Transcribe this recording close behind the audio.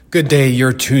Good day.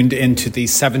 You're tuned into the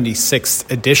 76th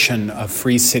edition of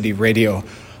Free City Radio.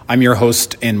 I'm your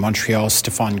host in Montreal,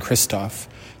 Stéphane Christophe.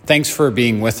 Thanks for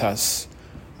being with us.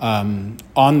 On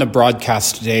the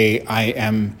broadcast today, I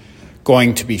am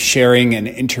going to be sharing an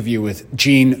interview with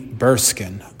Jean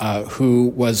Berskin, who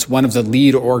was one of the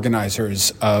lead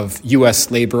organizers of U.S.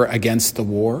 Labor Against the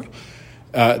War.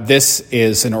 This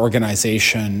is an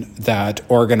organization that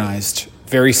organized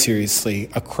very seriously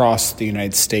across the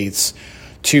United States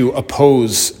to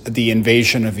oppose the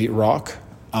invasion of Iraq,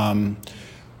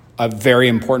 a very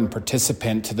important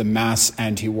participant to the mass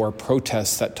anti-war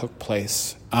protests that took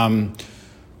place. I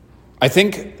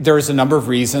think there's a number of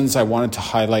reasons I wanted to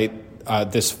highlight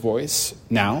this voice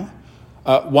now.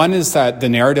 One is that the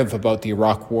narrative about the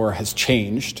Iraq War has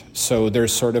changed, so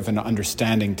there's sort of an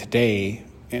understanding today,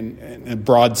 in a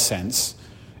broad sense,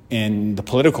 in the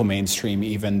political mainstream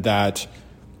even, that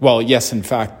well, yes, in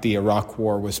fact, the Iraq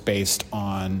War was based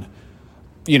on,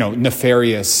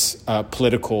 nefarious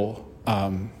political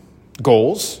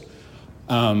goals,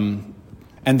 and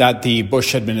that the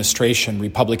Bush administration,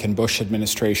 Republican Bush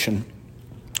administration,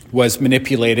 was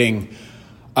manipulating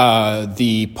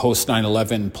the post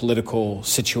 9/11 political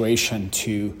situation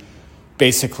to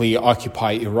basically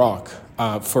occupy Iraq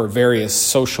for various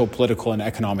social, political, and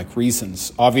economic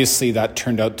reasons. Obviously, that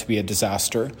turned out to be a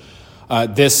disaster.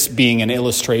 This being an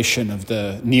illustration of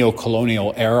the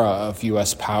neo-colonial era of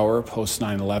U.S. power post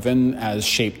 9/11 as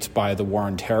shaped by the War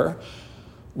on Terror,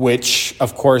 which,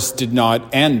 of course, did not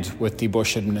end with the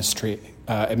Bush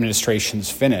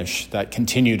administration's finish. That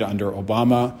continued under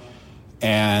Obama.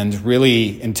 And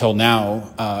really, until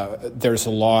now, there's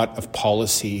a lot of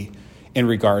policy in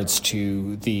regards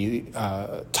to the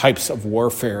types of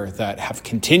warfare that have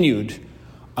continued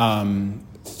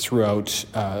throughout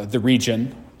the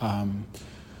region.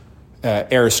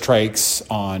 Airstrikes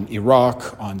on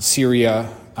Iraq, on Syria,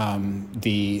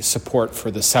 the support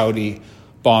for the Saudi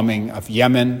bombing of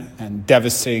Yemen, and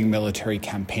devastating military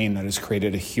campaign that has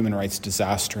created a human rights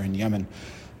disaster in Yemen.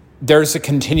 There's a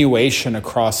continuation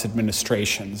across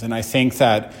administrations, and I think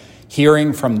that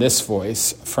hearing from this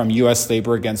voice, from U.S.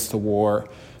 Labor Against the War,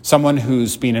 someone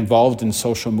who's been involved in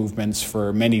social movements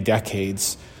for many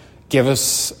decades, give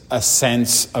us a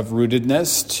sense of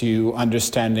rootedness to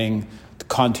understanding the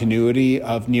continuity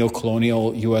of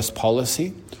neocolonial U.S.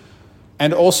 policy.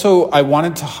 And also, I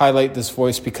wanted to highlight this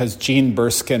voice because Jean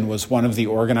Berskin was one of the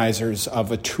organizers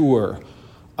of a tour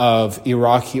of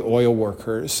Iraqi oil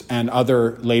workers and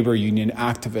other labor union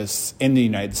activists in the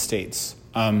United States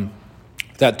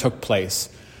that took place.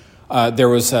 There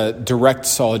was a direct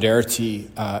solidarity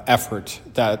effort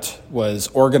that was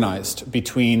organized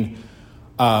between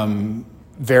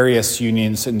various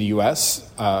unions in the U.S.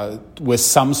 With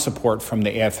some support from the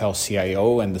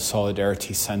AFL-CIO and the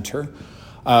Solidarity Center,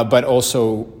 but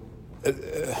also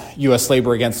U.S.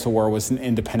 Labor Against the War was an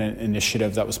independent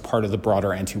initiative that was part of the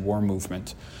broader anti-war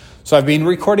movement. So I've been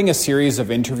recording a series of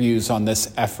interviews on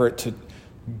this effort to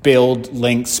build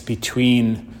links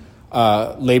between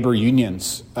labor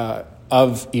unions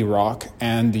of Iraq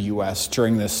and the U.S.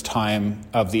 during this time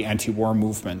of the anti-war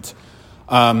movement.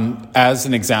 As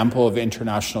an example of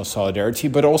international solidarity,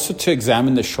 but also to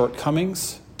examine the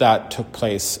shortcomings that took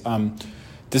place.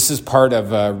 This is part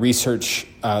of research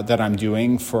that I'm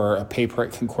doing for a paper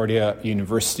at Concordia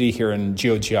University here in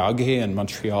Tiohtià:ke in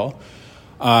Montreal,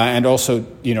 and also,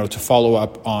 to follow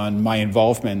up on my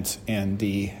involvement in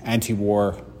the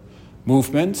anti-war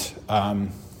movement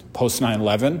post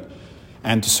 9/11,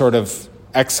 and to sort of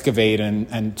excavate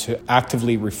and to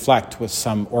actively reflect with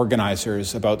some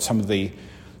organizers about some of the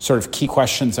sort of key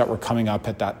questions that were coming up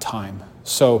at that time.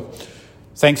 So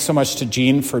thanks so much to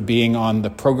Jean for being on the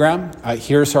program.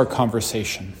 Here's our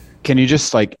conversation. Can you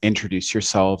just introduce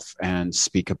yourself and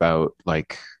speak about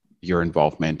your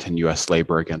involvement in U.S.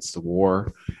 Labor Against the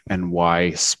War and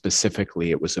why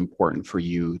specifically it was important for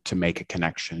you to make a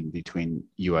connection between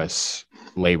U.S.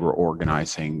 labor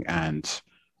organizing and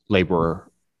labor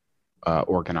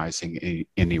organizing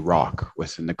in Iraq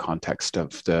within the context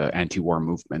of the anti-war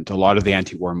movement. A lot of the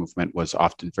anti-war movement was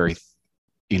often very,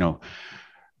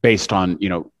 based on,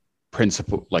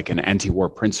 principle, like an anti-war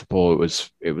principle.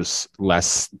 It was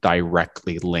less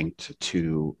directly linked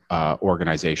to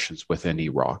organizations within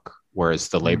Iraq. Whereas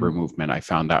the labor movement, I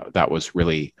found that was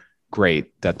really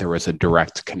great, that there was a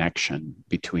direct connection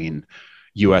between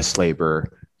U.S.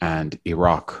 labor and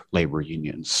Iraq labor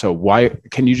unions. So why,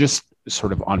 can you just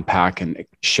sort of unpack and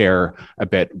share a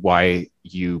bit why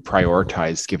you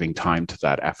prioritized giving time to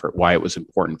that effort, why it was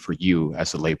important for you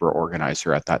as a labor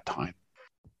organizer at that time?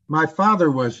 My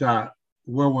father was a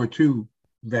World War II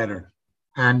veteran,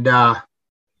 and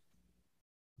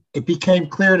it became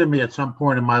clear to me at some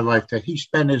point in my life that he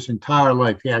spent his entire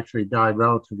life, he actually died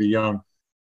relatively young,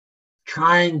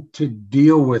 trying to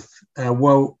deal with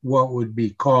what would be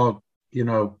called,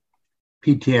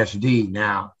 PTSD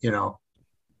now,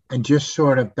 and just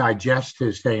sort of digest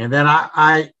his thing. And then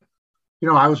I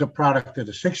was a product of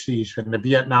the 60s and the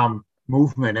Vietnam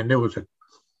movement. And there was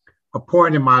a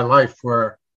point in my life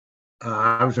where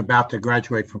I was about to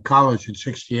graduate from college in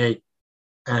 68.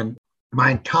 And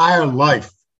my entire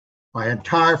life, my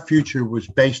entire future was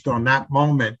based on that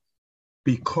moment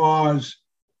because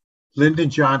Lyndon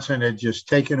Johnson had just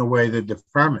taken away the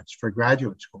deferments for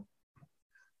graduate school.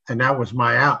 And that was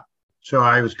my out. So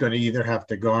I was going to either have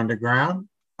to go underground,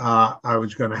 I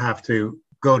was going to have to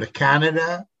go to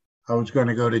Canada, I was going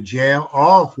to go to jail,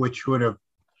 all of which would have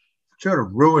sort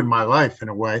of ruined my life in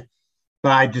a way.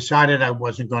 But I decided I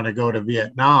wasn't going to go to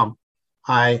Vietnam.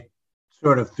 I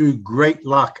sort of, through great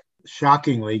luck,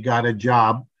 shockingly, got a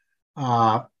job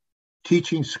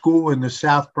teaching school in the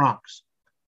South Bronx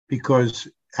because,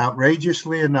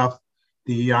 outrageously enough,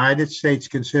 the United States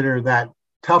considered that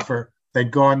tougher than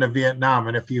going to Vietnam.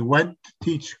 And if you went to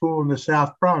teach school in the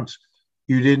South Bronx,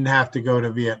 you didn't have to go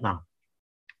to Vietnam.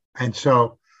 And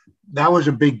so that was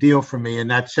a big deal for me,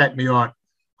 and that set me on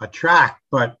a track.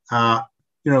 But,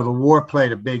 the war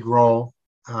played a big role,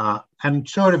 and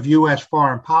sort of U.S.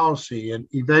 foreign policy. And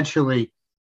eventually,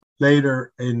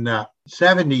 later in the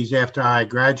 70s, after I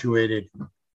graduated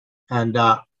and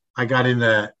I got in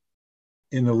the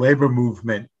labor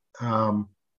movement,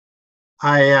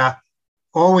 I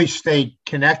always stayed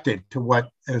connected to what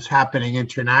was happening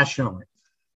internationally.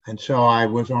 And so I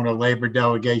was on a labor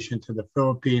delegation to the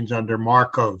Philippines under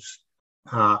Marcos.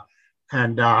 I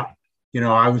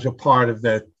was a part of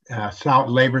the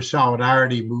labor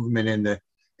solidarity movement in the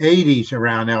 80s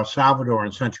around El Salvador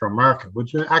and Central America,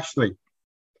 which actually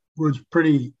was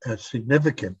pretty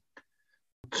significant.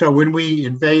 So when we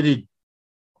invaded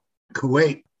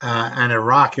Kuwait and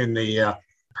Iraq in the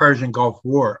Persian Gulf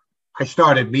War, I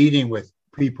started meeting with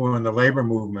people in the labor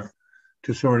movement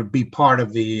to sort of be part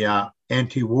of the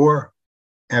anti-war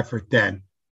effort then.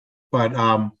 But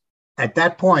at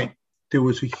that point, there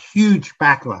was a huge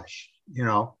backlash,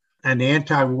 and the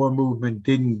anti-war movement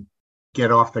didn't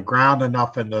get off the ground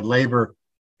enough, and the labor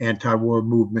anti-war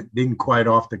movement didn't quite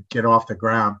get off the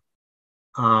ground.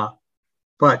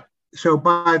 But so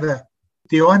by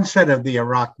the onset of the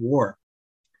Iraq War,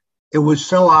 it was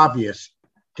so obvious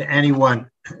to anyone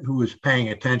who was paying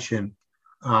attention,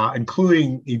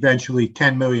 including eventually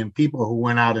 10 million people who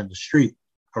went out in the street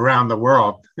around the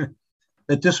world,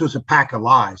 that this was a pack of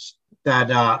lies, that,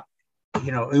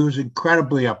 it was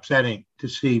incredibly upsetting to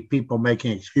see people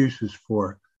making excuses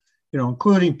for,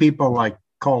 including people like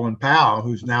Colin Powell,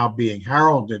 who's now being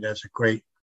heralded as a great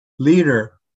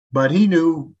leader, but he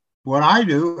knew what I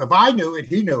knew. If I knew it,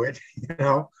 he knew it,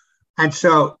 And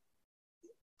so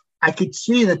I could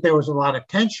see that there was a lot of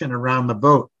tension around the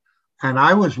vote. And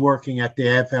I was working at the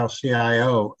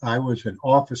AFL-CIO. I was an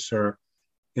officer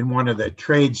in one of the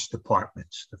trades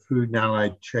departments, the Food and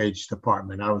Allied Trades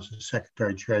Department. I was the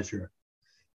secretary treasurer.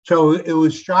 So it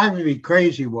was driving me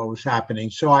crazy what was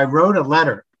happening. So I wrote a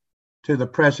letter to the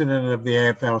president of the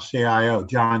AFL-CIO,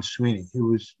 John Sweeney,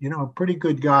 who was, a pretty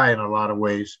good guy in a lot of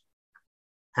ways,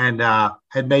 and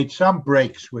had made some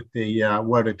breaks with the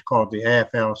what it's called the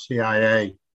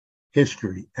AFL-CIA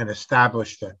history, and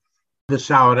established the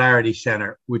Solidarity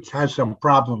Center, which has some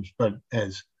problems, but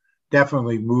has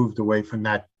definitely moved away from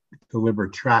that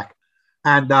deliberate track.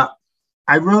 And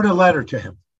I wrote a letter to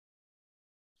him.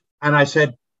 And I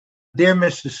said, "Dear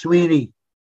Mr. Sweeney,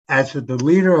 as the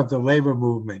leader of the labor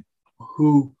movement,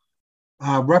 who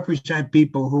represent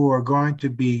people who are going to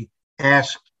be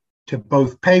asked to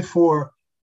both pay for,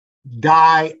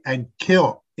 die, and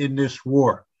kill in this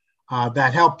war,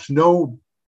 that helps no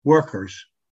workers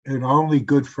and only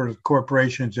good for the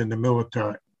corporations and the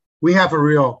military. We have a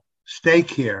real stake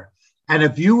here. And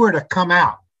if you were to come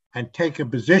out and take a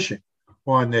position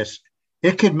on this,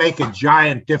 it could make a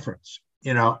giant difference,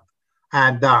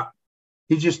 And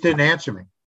he just didn't answer me,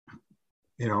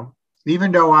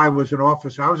 Even though I was an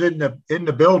officer, I was in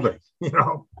the building,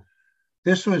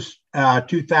 This was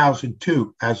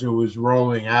 2002 as it was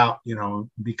rolling out,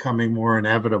 becoming more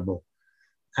inevitable.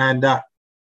 And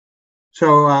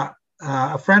so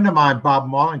a friend of mine, Bob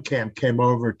Mollenkamp, came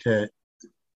over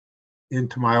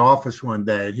into my office one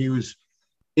day, and he was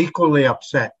equally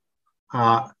upset.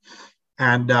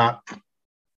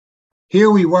 Here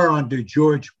we were under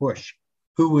George Bush,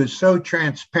 who was so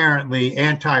transparently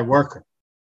anti-worker,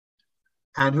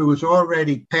 and who was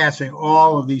already passing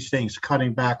all of these things,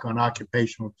 cutting back on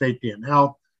occupational safety and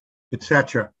health,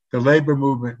 etc. the labor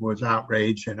movement was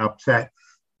outraged and upset.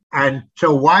 And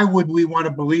so why would we want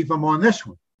to believe them on this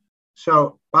one?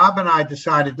 So Bob and I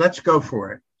decided, let's go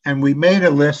for it. And we made a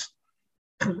list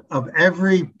of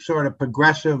every sort of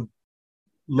progressive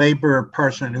labor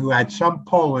person who had some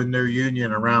pull in their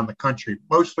union around the country,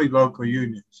 mostly local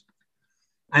unions,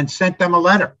 and sent them a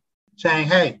letter saying,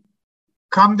 hey,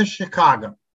 come to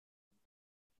Chicago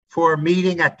for a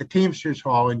meeting at the Teamsters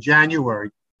Hall in January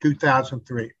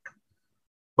 2003.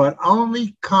 But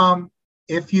only come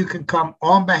if you can come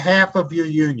on behalf of your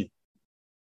union.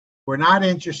 We're not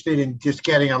interested in just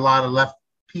getting a lot of left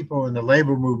people in the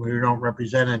labor movement who don't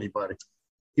represent anybody.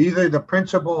 Either the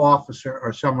principal officer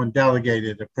or someone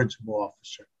delegated a principal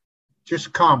officer.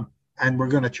 Just come, and we're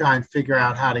going to try and figure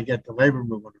out how to get the labor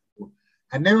movement.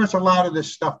 And there was a lot of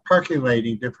this stuff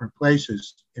percolating different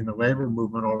places in the labor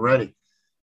movement already.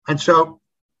 And so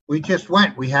we just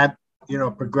went. We had,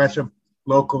 progressive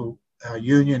local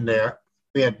union there.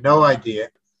 We had no idea.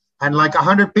 And like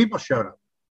 100 people showed up.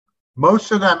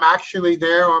 Most of them actually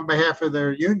there on behalf of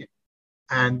their union.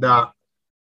 And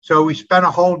so we spent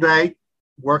a whole day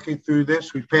working through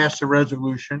this. We passed a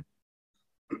resolution.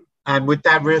 And with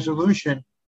that resolution,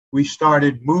 we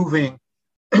started moving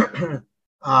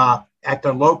at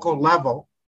the local level,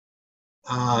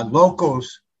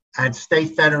 locals and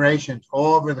state federations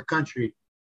all over the country,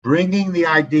 bringing the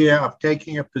idea of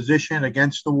taking a position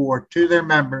against the war to their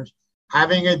members,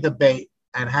 having a debate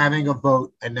and having a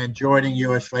vote, and then joining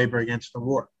U.S. labor against the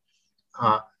war.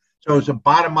 So it's a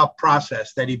bottom-up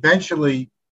process that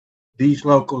eventually these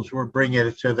locals were bringing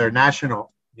it to their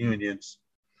national unions.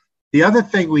 The other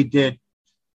thing we did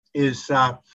is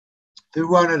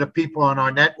through one of the people on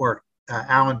our network,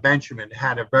 Alan Benjamin,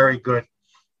 had a very good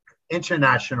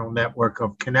international network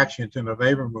of connections in the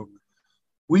labor movement.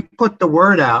 We put the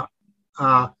word out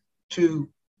to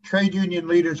trade union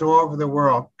leaders all over the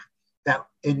world that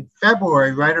in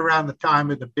February, right around the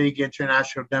time of the big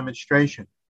international demonstration,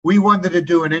 we wanted to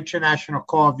do an international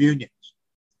call of unions.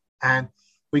 And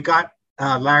we got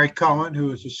Larry Cohen, who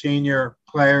was a senior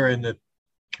player in the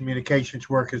communications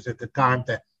workers at the time,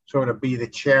 to sort of be the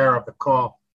chair of the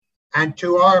call. And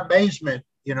to our amazement,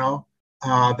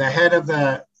 the head of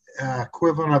the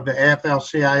equivalent of the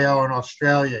AFL-CIO in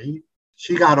Australia,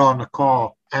 she got on the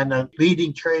call. And the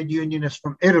leading trade unionists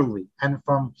from Italy and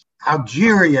from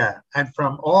Algeria and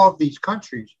from all of these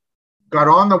countries got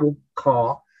on the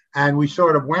call. And we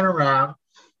sort of went around.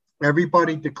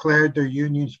 Everybody declared their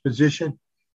union's position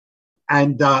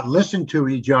and listened to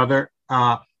each other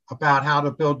about how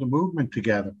to build the movement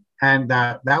together. And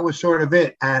that was sort of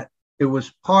it. And it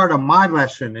was part of my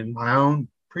lesson in my own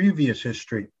previous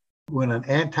history when an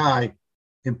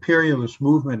anti-imperialist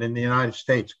movement in the United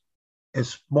States,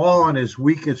 as small and as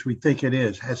weak as we think it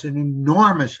is, has an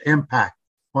enormous impact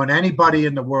on anybody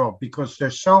in the world because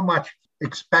there's so much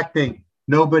expecting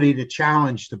nobody to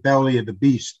challenge the belly of the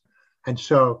beast. And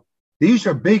so these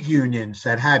are big unions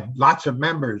that had lots of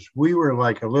members. We were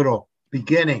like a little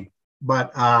beginning,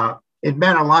 but it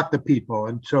meant a lot to people.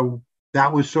 And so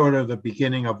that was sort of the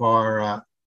beginning of our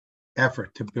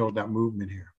effort to build that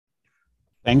movement here.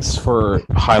 Thanks for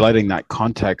highlighting that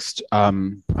context. I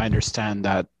understand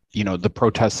that, the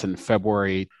protests in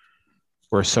February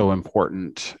were so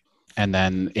important. And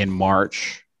then in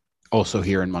March, also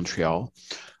here in Montreal,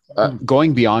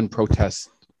 going beyond protests,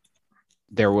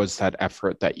 there was that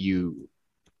effort that you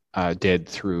did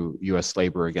through U.S.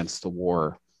 labor against the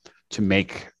war to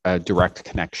make a direct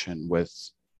connection with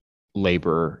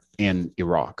labor in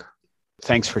Iraq.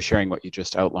 Thanks for sharing what you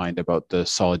just outlined about the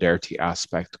solidarity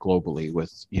aspect globally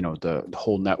with, the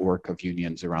whole network of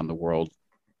unions around the world,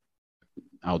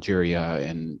 Algeria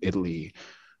and Italy,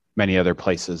 many other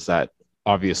places that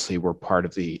obviously were part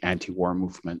of the anti-war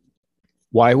movement.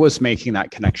 Why was making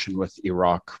that connection with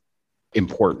Iraq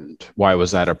important? Why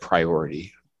was that a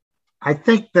priority? I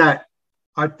think that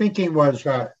our thinking was,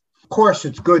 of course,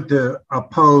 it's good to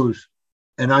oppose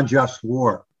an unjust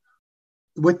war.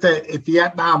 With the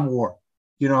Vietnam War,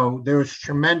 there was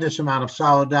tremendous amount of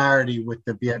solidarity with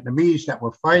the Vietnamese that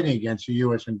were fighting against the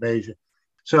U.S. invasion.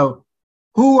 So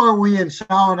who are we in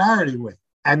solidarity with?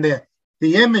 And the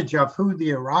image of who the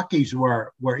Iraqis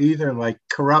were either like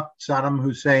corrupt Saddam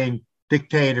Hussein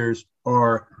dictators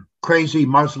or crazy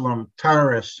Muslim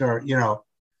terrorists or,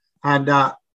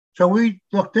 and so we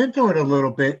looked into it a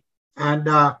little bit and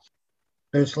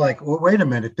it's like, well, wait a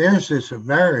minute, there's this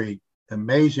very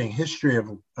amazing history of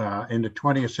in the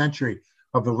 20th century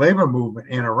of the labor movement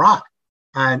in Iraq.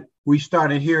 And we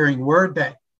started hearing word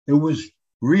that it was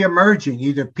reemerging.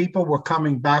 Either people were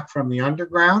coming back from the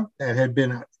underground that had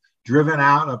been driven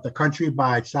out of the country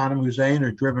by Saddam Hussein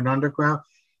or driven underground.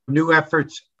 New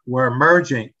efforts were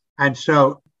emerging. And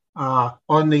so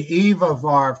on the eve of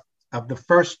the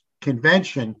first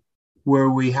convention, where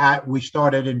we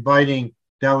started inviting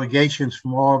delegations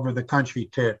from all over the country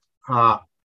to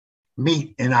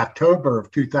meet in October of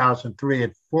 2003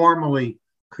 and formally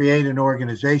create an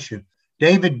organization.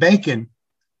 David Bacon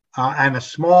and a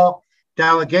small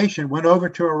delegation went over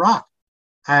to Iraq,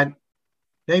 and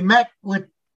they met with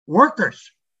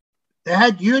workers. They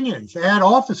had unions, they had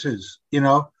offices, they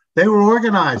were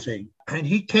organizing. And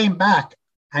he came back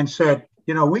and said,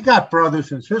 we got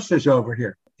brothers and sisters over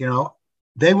here,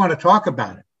 they want to talk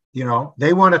about it.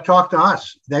 They want to talk to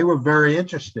us. They were very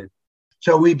interested.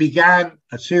 So we began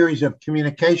a series of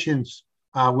communications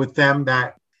with them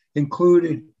that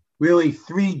included really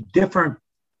 3 different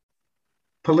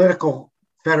political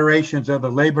federations of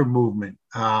the labor movement,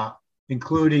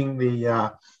 including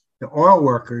the oil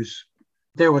workers.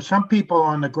 There were some people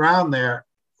on the ground there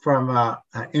from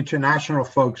international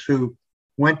folks who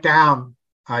went down,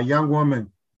 a young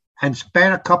woman, and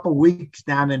spent a couple weeks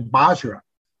down in Basra.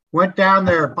 Went down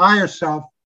there by herself,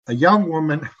 a young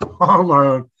woman, all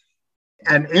alone,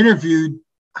 and interviewed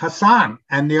Hassan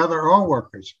and the other oil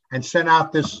workers and sent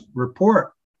out this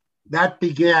report. That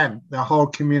began the whole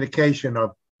communication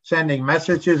of sending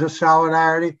messages of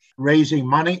solidarity, raising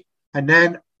money, and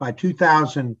then by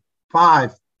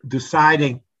 2005,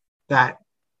 deciding that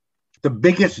the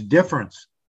biggest difference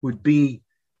would be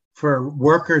for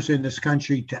workers in this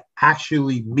country to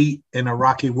actually meet in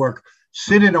Iraqi work.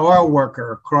 Sit an oil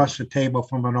worker across the table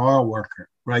from an oil worker,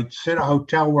 right? Sit a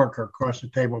hotel worker across the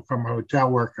table from a hotel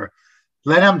worker.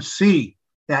 Let them see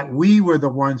that we were the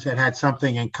ones that had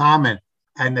something in common,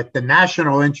 and that the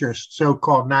national interest,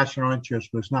 so-called national interest,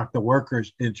 was not the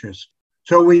workers' interest.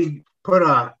 So we put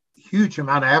a huge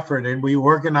amount of effort in. We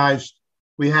organized,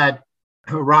 we had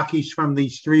Iraqis from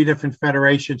these 3 different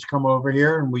federations come over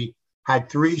here, and we had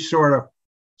 3 sort of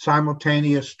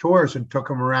simultaneous tours and took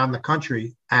them around the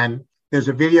country. And there's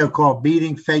a video called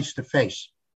Meeting Face to Face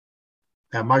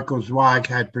that Michael Zweig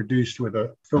had produced with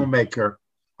a filmmaker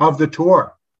of the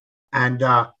tour. And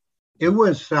it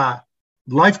was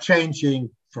life-changing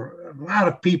for a lot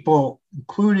of people,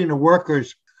 including the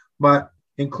workers, but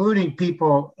including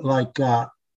people like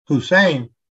Hussein,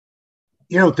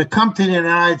 to come to the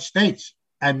United States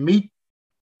and meet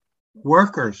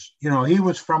workers. He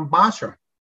was from Basra.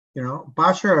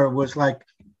 Basra was like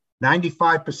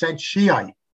 95%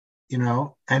 Shiite,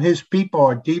 and his people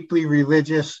are deeply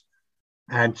religious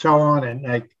and so on.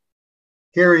 And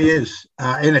here he is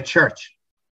in a church.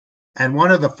 And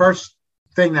one of the first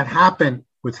thing that happened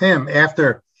with him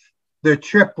after the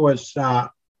trip was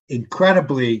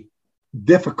incredibly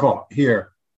difficult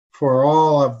here for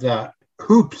all of the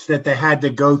hoops that they had to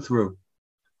go through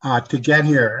to get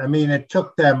here. I mean, it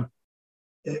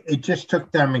just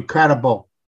took them incredible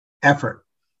effort.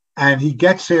 And he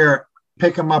gets here,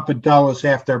 pick him up at Dulles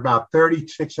after about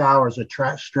 36 hours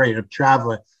straight of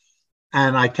traveling.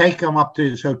 And I take him up to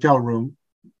his hotel room.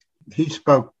 He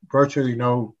spoke virtually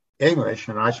no English,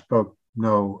 and I spoke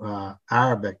no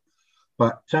Arabic.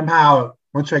 But somehow,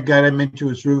 once I got him into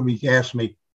his room, he asked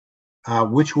me,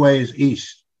 which way is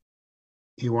east?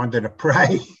 He wanted to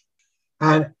pray.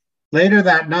 And later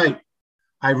that night,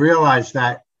 I realized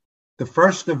that the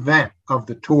first event of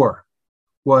the tour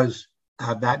was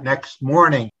that next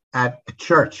morning at a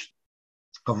church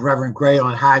of Reverend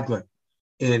Graylin Hagler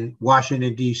in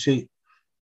Washington, D.C.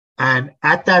 And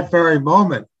at that very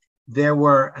moment, there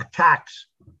were attacks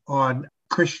on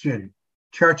Christian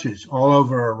churches all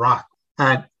over Iraq.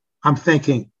 And I'm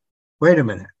thinking, wait a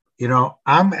minute,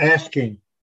 I'm asking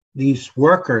these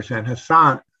workers and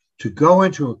Hassan to go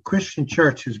into a Christian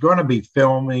church who's going to be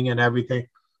filming and everything,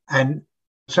 and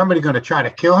somebody going to try to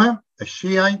kill him, a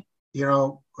Shiite,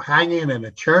 hanging in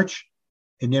a church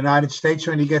in the United States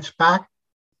when he gets back.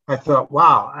 I thought,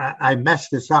 wow, I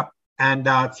messed this up. And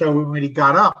so when he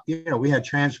got up, we had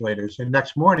translators. And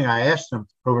next morning I asked him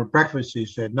over breakfast, he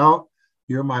said, no,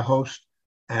 you're my host.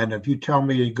 And if you tell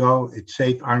me to go, it's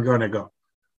safe, I'm going to go.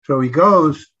 So he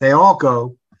goes, they all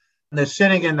go, and they're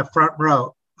sitting in the front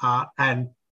row. And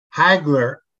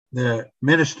Hagler, the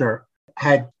minister,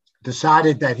 had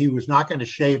decided that he was not going to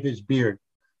shave his beard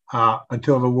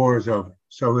until the war is over.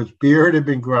 So his beard had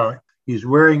been growing. He's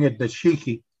wearing a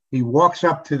dashiki. He walks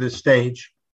up to the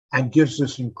stage and gives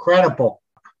this incredible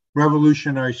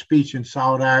revolutionary speech in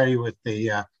solidarity with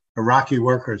the Iraqi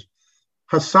workers.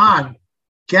 Hassan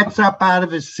gets up out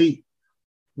of his seat,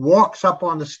 walks up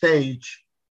on the stage,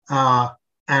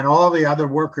 and all the other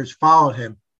workers followed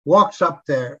him, walks up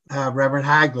to Reverend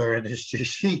Hagler in his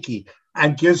dashiki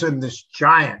and gives him this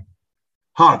giant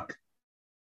hug.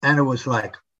 And it was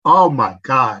like, oh my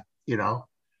God,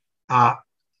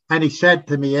 And he said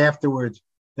to me afterwards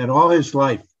that all his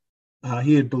life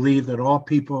he had believed that all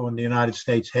people in the United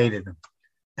States hated him,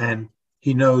 and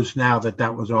he knows now that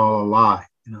that was all a lie.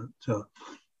 So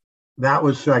that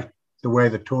was like the way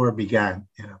the tour began.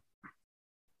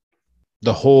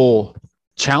 The whole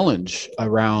challenge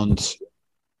around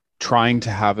trying to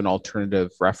have an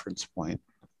alternative reference point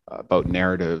about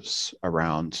narratives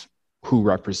around who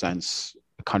represents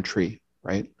a country,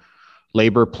 right?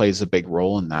 Labor plays a big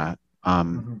role in that.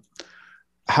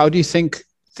 How do you think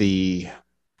the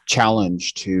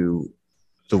challenge to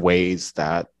the ways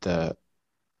that the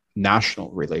national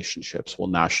relationships, well,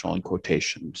 national in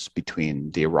quotations,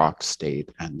 between the Iraq state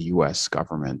and the US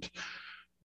government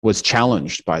was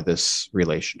challenged by this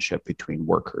relationship between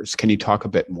workers? Can you talk a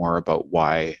bit more about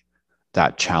why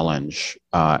that challenge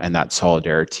and that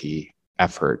solidarity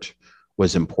effort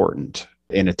was important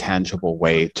in a tangible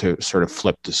way to sort of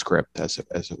flip the script as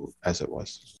it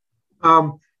was?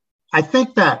 I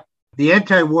think that the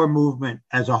anti-war movement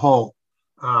as a whole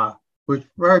was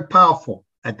very powerful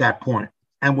at that point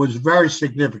and was very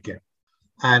significant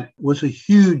and was a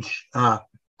huge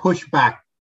pushback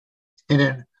in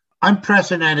an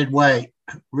unprecedented way,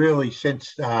 really,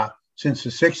 since the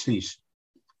 60s,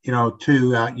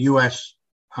 to U.S.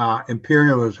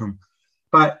 Imperialism.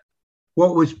 But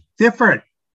what was different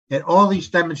at all these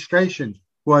demonstrations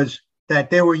was that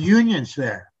there were unions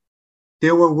there.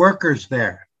 There were workers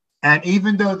there. And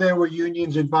even though there were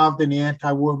unions involved in the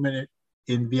anti-war movement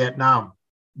in Vietnam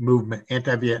movement,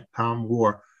 anti-Vietnam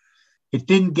War, it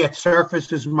didn't get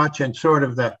surfaced as much. And sort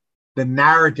of the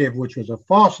narrative, which was a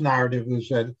false narrative, was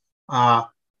that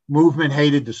movement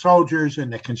hated the soldiers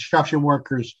and the construction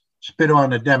workers spit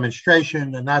on the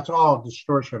demonstration. And that's all a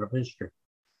distortion of history.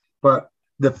 But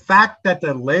the fact that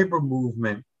the labor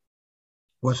movement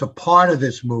was a part of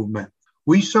this movement,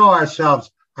 we saw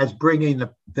ourselves as bringing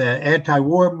the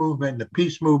anti-war movement, the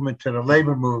peace movement to the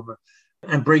labor movement,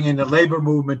 and bringing the labor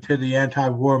movement to the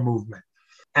anti-war movement.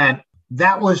 And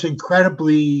that was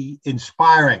incredibly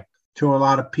inspiring to a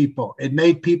lot of people. It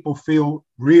made people feel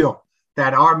real,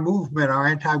 that our movement, our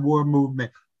anti-war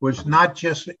movement, was not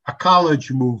just a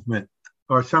college movement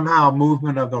or somehow a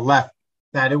movement of the left,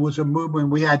 that it was a movement.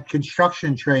 We had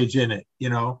construction trades in it,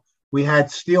 we had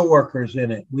steel workers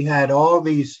in it. We had all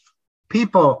these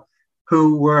people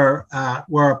who were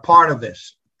a part of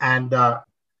this. And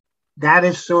that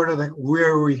is sort of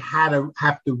where we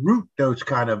have to root those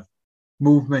kind of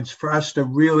movements for us to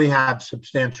really have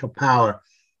substantial power.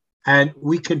 And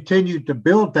we continued to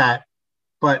build that.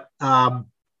 But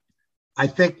I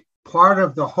think part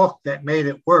of the hook that made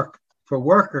it work for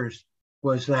workers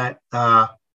was that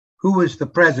who was the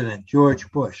president? George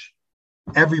Bush.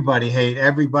 Everybody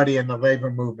in the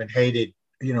labor movement hated,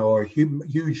 or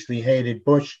hugely hated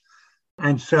Bush.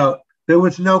 And so there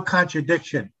was no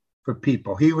contradiction for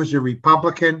people. He was a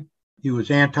Republican. He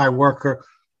was anti-worker.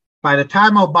 By the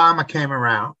time Obama came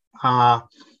around,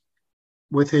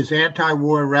 with his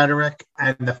anti-war rhetoric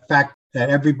and the fact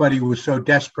that everybody was so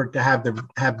desperate to have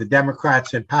the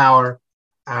Democrats in power,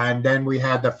 and then we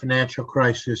had the financial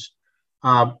crisis,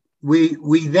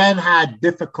 we then had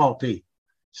difficulty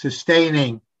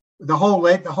sustaining the whole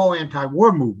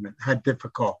anti-war movement had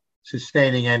difficulty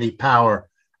sustaining any power.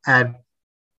 And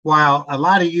while a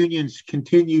lot of unions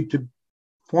continued to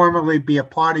formally be a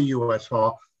part of U.S.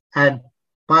 law, and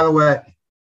by the way,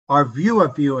 our view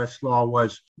of U.S. law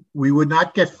was we would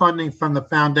not get funding from the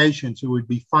foundations. It would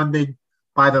be funded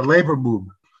by the labor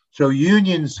movement. So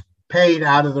unions paid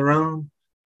out of their own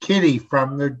kitty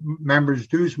from their members'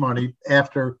 dues money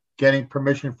after getting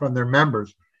permission from their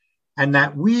members. And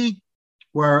that we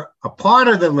were a part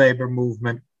of the labor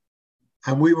movement,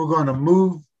 and we were going to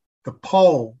move the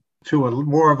pole to a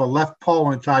more of a left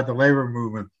pole inside the labor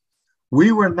movement.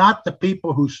 We were not the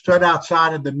people who stood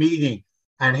outside of the meeting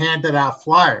and handed out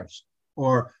flyers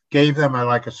or gave them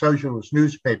like a socialist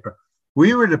newspaper.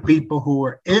 We were the people who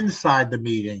were inside the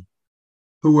meeting,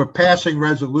 who were passing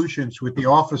resolutions with the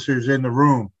officers in the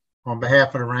room on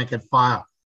behalf of the rank and file.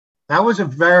 That was a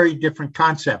very different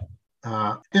concept.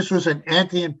 This was an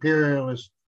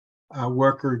anti-imperialist,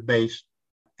 worker-based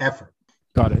effort.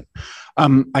 Got it.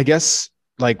 I guess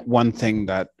like one thing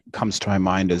that comes to my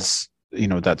mind is,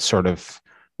 that's sort of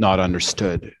not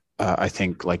understood. I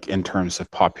think like in terms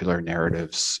of popular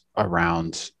narratives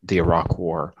around the Iraq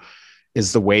War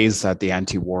is the ways that the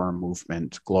anti-war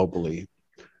movement globally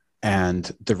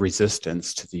and the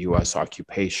resistance to the US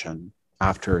occupation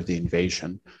after the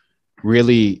invasion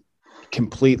really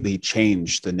completely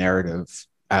changed the narrative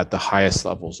at the highest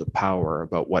levels of power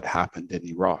about what happened in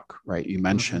Iraq, right? You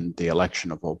mentioned the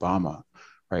election of Obama,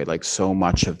 right? Like so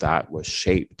much of that was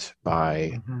shaped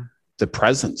by the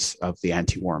presence of the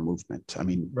anti-war movement. I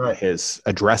mean, his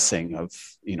addressing of,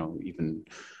 even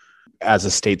as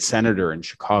a state senator in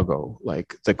Chicago,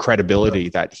 like the credibility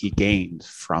that he gained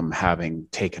from having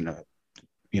taken a,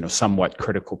 somewhat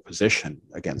critical position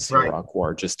against the Iraq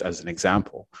War, just as an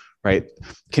example, right?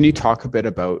 Can you talk a bit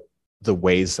about the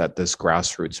ways that this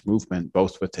grassroots movement,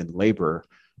 both within labor,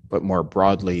 but more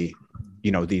broadly,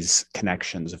 these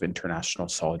connections of international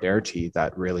solidarity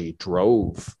that really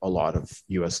drove a lot of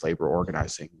U.S. labor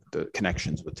organizing, the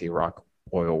connections with the Iraq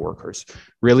oil workers,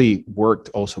 really worked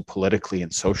also politically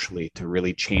and socially to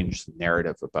really change the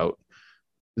narrative about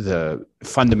the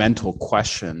fundamental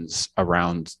questions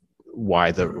around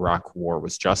why the Iraq War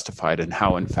was justified and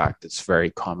how, in fact, it's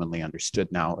very commonly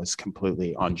understood now as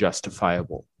completely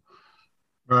unjustifiable.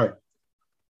 Right.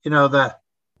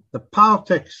 The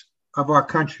politics of our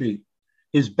country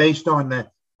is based on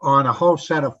a whole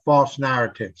set of false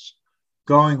narratives,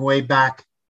 going way back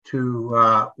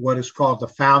to what is called the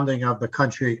founding of the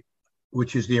country,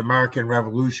 which is the American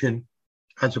Revolution,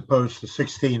 as opposed to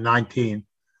 1619,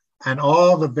 and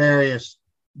all the various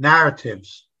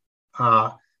narratives.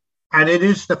 And it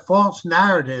is the false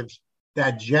narratives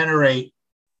that generate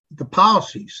the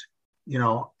policies,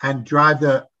 and drive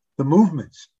the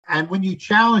movements. And when you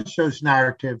challenge those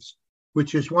narratives,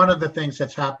 which is one of the things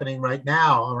that's happening right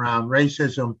now around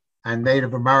racism and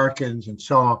Native Americans and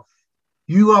so on,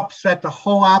 you upset the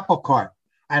whole apple cart.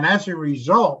 And as a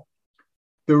result,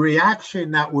 the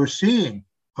reaction that we're seeing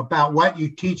about what you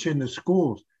teach in the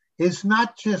schools is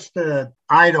not just an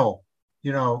idle,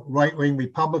 right-wing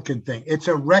Republican thing. It's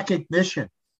a recognition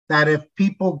that if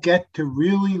people get to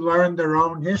really learn their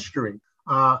own history,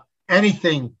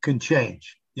 anything can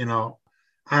change,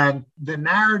 And the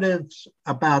narratives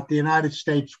about the United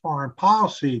States foreign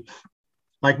policy,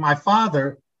 like my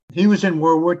father, he was in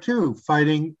World War II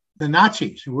fighting the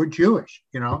Nazis who were Jewish,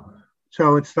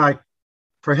 So it's like,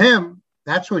 for him,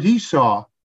 that's what he saw.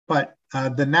 But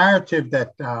the narrative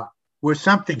that we're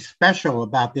something special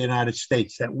about the United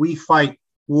States, that we fight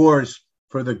wars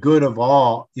for the good of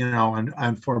all,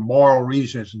 and for moral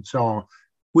reasons and so on.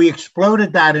 We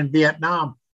exploded that in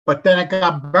Vietnam, but then it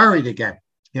got buried again,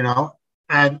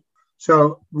 And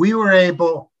so we were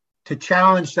able to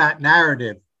challenge that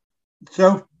narrative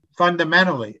so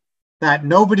fundamentally that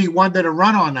nobody wanted to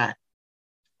run on that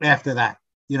after that.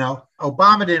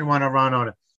 Obama didn't want to run on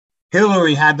it.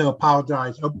 Hillary had to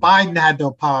apologize. Biden had to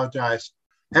apologize.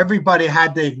 Everybody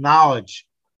had to acknowledge,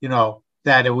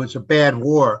 that it was a bad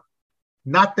war.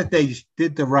 Not that they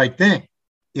did the right thing.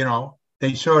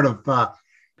 They sort of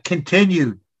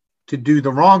continued to do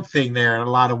the wrong thing there in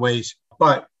a lot of ways,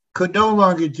 but could no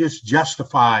longer just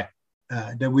justify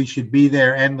that we should be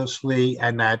there endlessly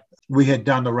and that we had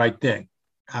done the right thing.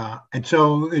 And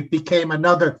so it became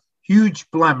another huge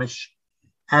blemish.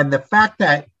 And the fact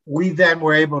that we then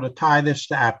were able to tie this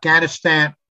to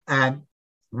Afghanistan, and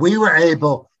we were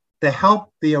able to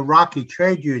help the Iraqi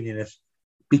trade unionists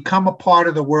become a part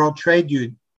of the World Trade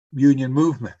Union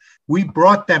movement. We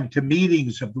brought them to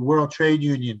meetings of the World Trade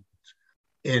Union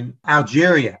in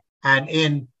Algeria and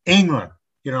in England,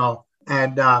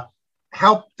 and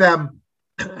helped them.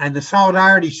 And the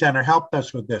Solidarity Center helped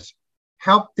us with this,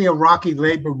 helped the Iraqi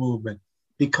labor movement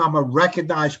become a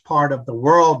recognized part of the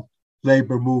world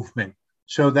labor movement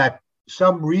so that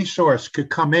some resource could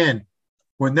come in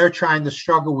when they're trying to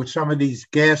struggle with some of these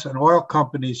gas and oil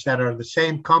companies that are the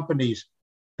same companies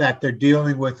that they're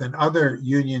dealing with in other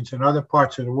unions in other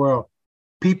parts of the world.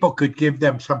 People could give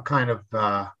them some kind of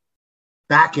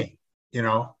backing,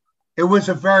 It was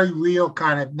a very real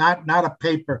kind of, not a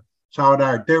paper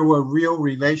solidarity. There were real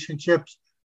relationships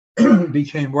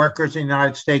between workers in the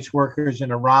United States, workers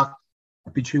in Iraq,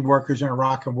 between workers in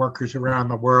Iraq and workers around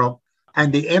the world.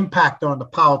 And the impact on the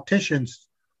politicians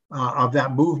of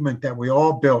that movement that we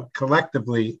all built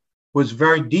collectively was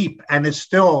very deep. And it's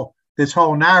still this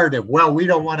whole narrative, well, we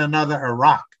don't want another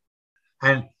Iraq.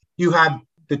 And you have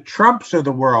the Trumps of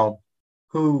the world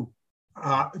who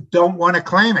don't want to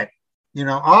claim it.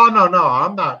 Oh, no,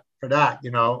 I'm not for that.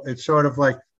 It's sort of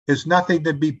like there's nothing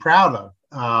to be proud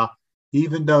of,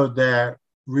 even though the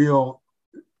real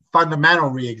fundamental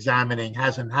re-examining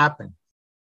hasn't happened.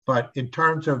 But in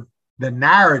terms of the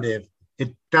narrative,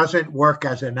 it doesn't work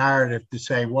as a narrative to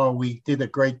say, well, we did a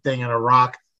great thing in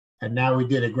Iraq, and now we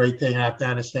did a great thing in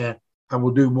Afghanistan, and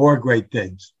we'll do more great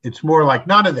things. It's more like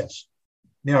none of this.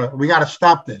 We got to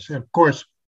stop this. And of course,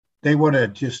 they want to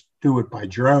just do it by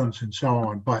drones and so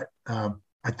on. But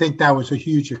I think that was a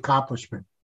huge accomplishment.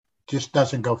 Just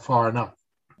doesn't go far enough.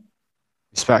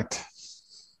 Respect.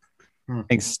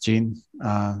 Thanks, Gene.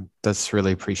 That's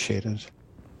really appreciated.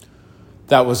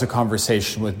 That was a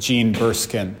conversation with Gene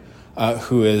Burskin,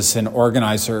 who is an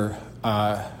organizer,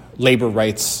 labor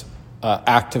rights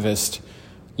activist,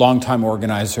 longtime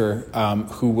organizer,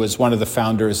 who was one of the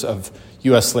founders of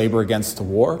U.S. Labor Against the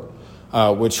War,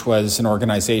 which was an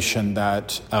organization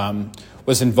that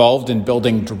was involved in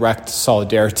building direct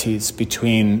solidarities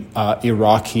between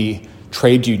Iraqi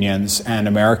trade unions and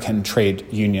American trade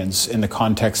unions in the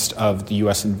context of the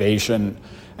U.S. invasion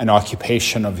and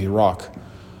occupation of Iraq.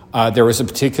 There was a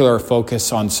particular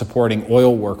focus on supporting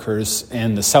oil workers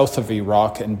in the south of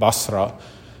Iraq and Basra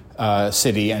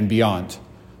city and beyond.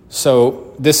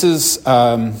 So this is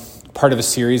part of a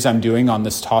series I'm doing on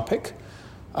this topic.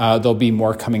 There'll be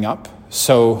more coming up.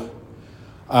 So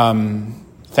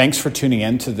thanks for tuning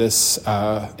in to this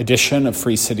edition of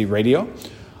Free City Radio.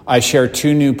 I share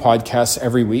 2 new podcasts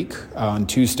every week on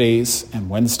Tuesdays and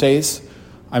Wednesdays.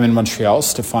 I'm in Montreal,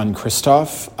 Stéphane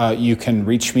Christophe. You can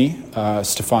reach me,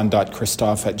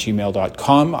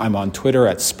 stephane.christophe@gmail.com. I'm on Twitter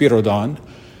at Spirodon,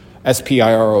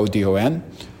 Spirodon.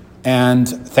 And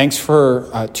thanks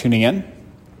for tuning in.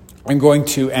 I'm going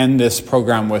to end this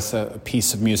program with a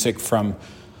piece of music from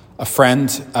a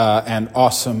friend and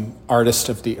awesome artist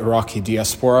of the Iraqi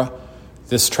diaspora.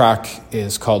 This track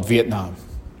is called Vietnam.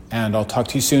 And I'll talk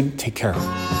to you soon. Take care.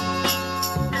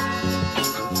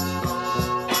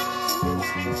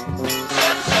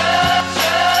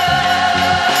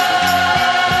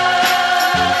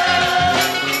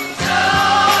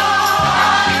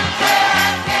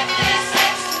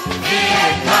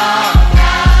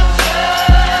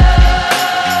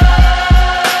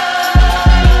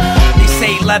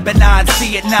 Lebanon,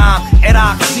 Vietnam,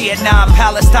 Iraq, Vietnam,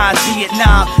 Palestine,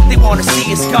 Vietnam. They wanna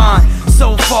see us gone.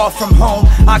 So far from home,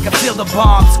 I can feel the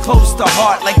bombs close to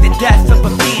heart like the death of a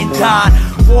being Don.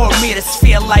 War made us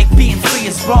feel like being free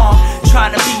is wrong.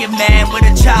 Trying to be a man with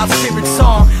a child's favorite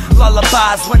song.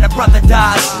 Lullabies when a brother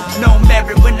dies. No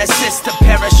merit when a sister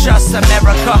perishes.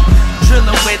 America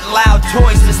drilling with loud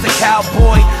toys, Mr.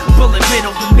 Cowboy. Bullet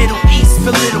riddle the Middle East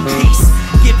for little peace.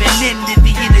 Giving in to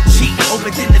the inner cheat, over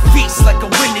in the feast like a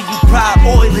winner. You pride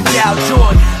oil and Dow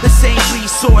joy. The same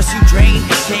resource you drain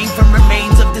came from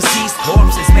remains of deceased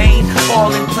corpses. Maine,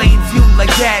 all in plain view like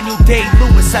Daniel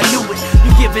Day-Lewis. I knew it.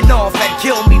 You giving off that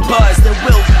kill me buzz. There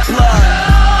will be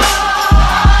blood.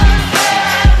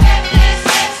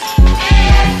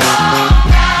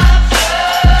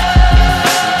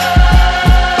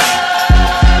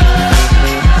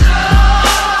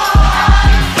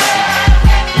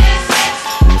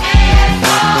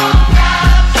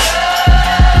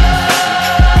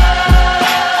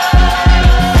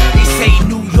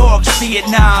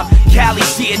 Vietnam, Cali,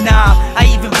 Vietnam. I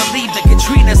even believe that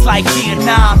Katrina's like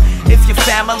Vietnam. If your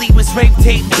family was raped,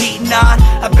 taped, beaten on,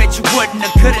 I bet you wouldn't or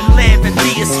couldn't live and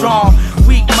be as strong.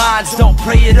 Weak minds don't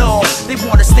pray at all. They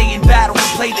wanna stay in battle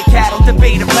and play the cattle,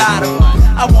 debate about them.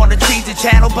 I wanna change the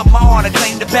channel, but my honor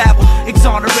claim to babble.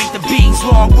 Exonerate the beings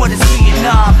wrong. What is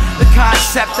Vietnam? The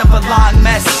concept of a long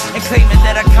mess, and claiming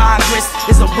that our Congress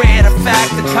is aware of the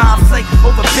fact the conflict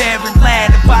over barren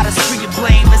land. About us free of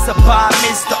blame is a bomb,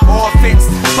 is the orphans.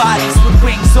 Bodies with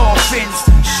wings, orphans.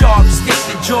 Sharks stick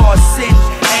the jaw, sin,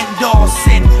 end all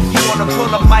sin. You wanna pull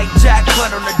a Mike Jack,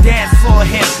 blood on the dance floor,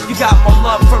 him. You got more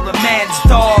love for a man's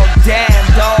dog, damn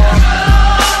dog.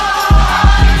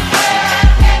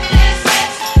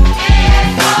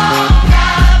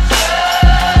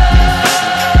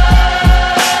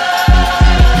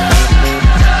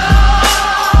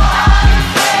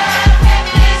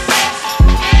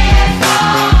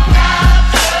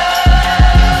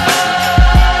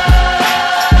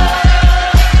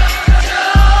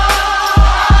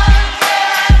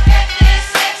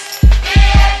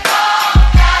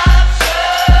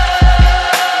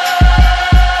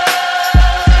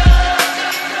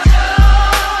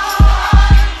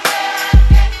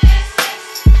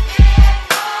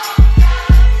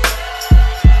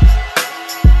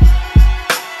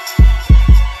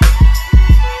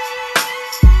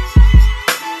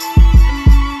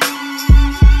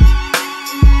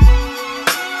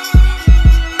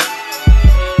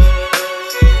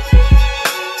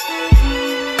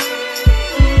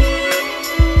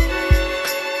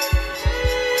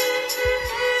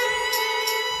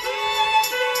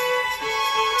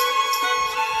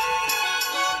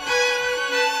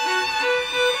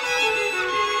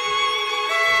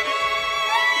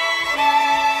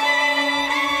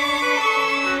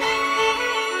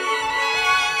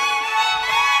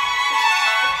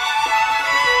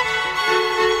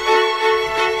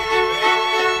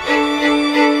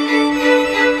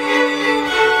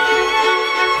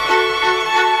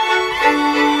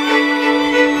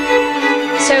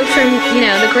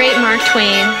 The great Mark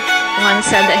Twain once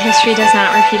said that history does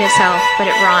not repeat itself, but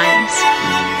it rhymes.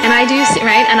 And I do see,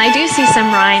 right? And I do see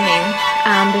some rhyming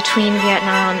between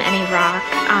Vietnam and Iraq,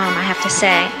 I have to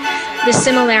say. The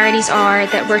similarities are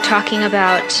that we're talking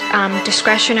about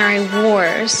discretionary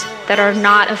wars that are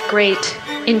not of great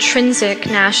intrinsic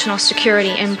national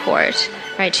security import,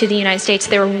 right, to the United States.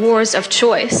 They're wars of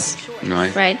choice,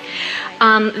 right?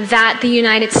 That the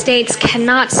United States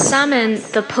cannot summon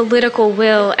the political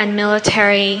will and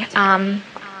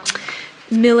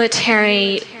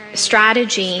military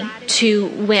strategy to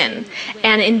win.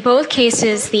 And in both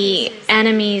cases, the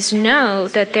enemies know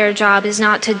that their job is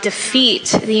not to defeat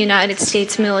the United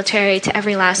States military to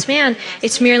every last man.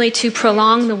 It's merely to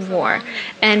prolong the war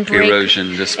and break,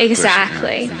 erosion,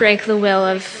 break the will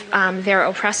of their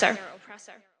oppressor.